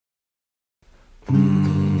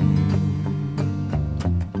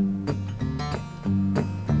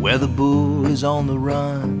where the bull is on the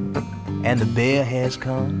run and the bear has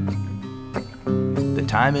come. The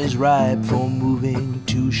time is ripe for moving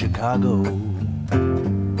to Chicago.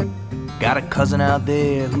 Got a cousin out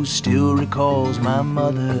there who still recalls my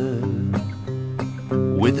mother,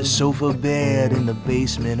 with a sofa bed in the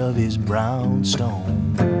basement of his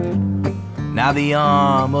brownstone. Now the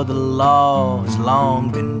arm of the law has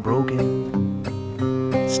long been broken,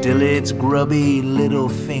 still its grubby little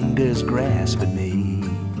fingers grasp at me.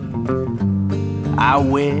 I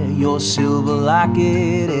wear your silver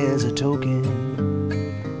locket as a token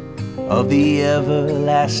of the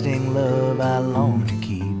everlasting love I long to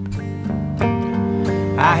keep.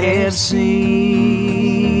 I have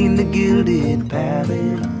seen the gilded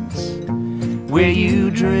palace where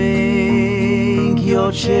you drink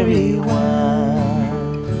your cherry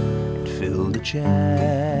wine and fill the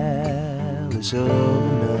chalice of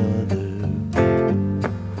another.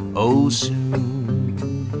 Oh,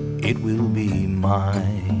 soon it will be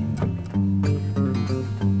mine.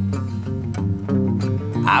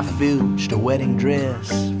 I filched a wedding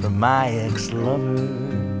dress from my ex-lover,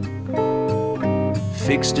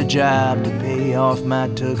 fixed a job to pay off my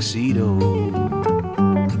tuxedo.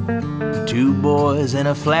 2 boys in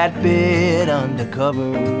a flatbed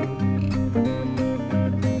undercover,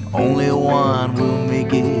 only one will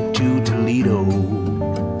make it to Toledo.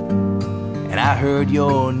 And I heard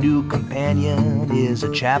your new companion is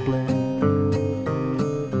a chaplain.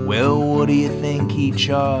 Well, what do you think he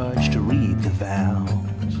charged to read the vows?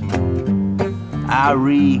 I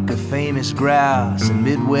reek of famous grouse and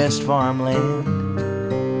Midwest farmland,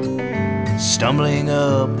 stumbling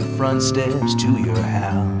up the front steps to your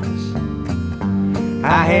house.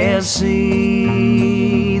 I have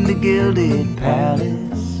seen the gilded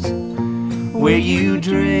palace where you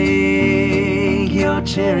drink your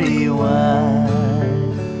cherry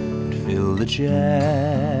wine and fill the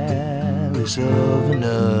chalice of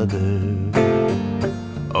another.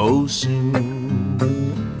 Oh, soon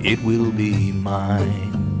it will be mine.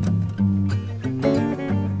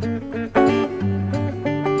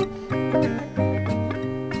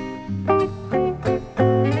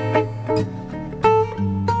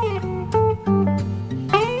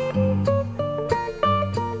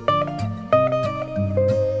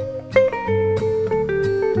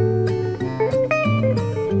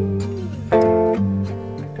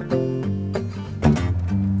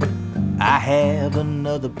 I have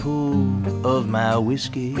another pull of my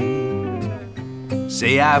whiskey.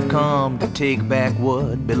 Say I've come to take back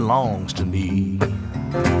what belongs to me.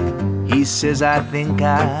 He says I think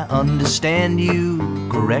I understand you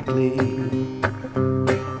correctly.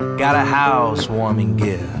 Got a housewarming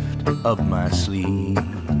gift up my sleeve.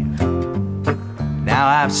 Now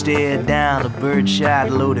I've stared down a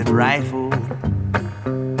birdshot loaded rifle.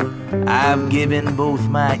 I've given both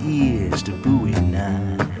my ears to Bowie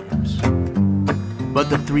knives, but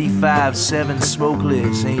the 357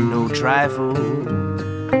 smokeless ain't no trifle.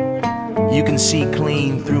 You can see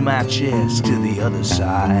clean through my chest to the other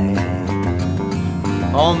side.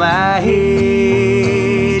 All my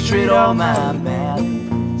hatred, all my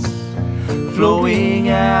malice, flowing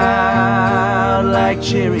out like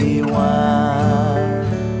cherry wine.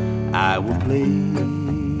 I will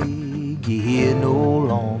plague you here no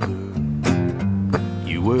longer.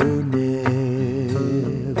 You were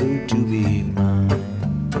never to be mine.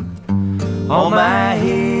 All my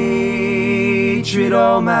hatred,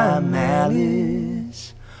 all my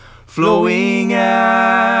malice, flowing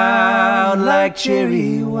out like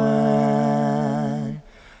cherry wine.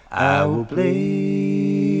 I will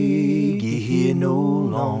plague you here no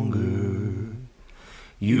longer.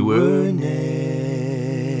 You were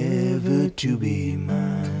never to be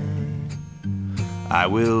mine. I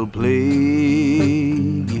will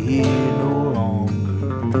plague you here no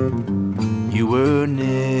longer. You were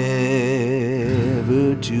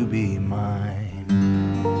never to be mine.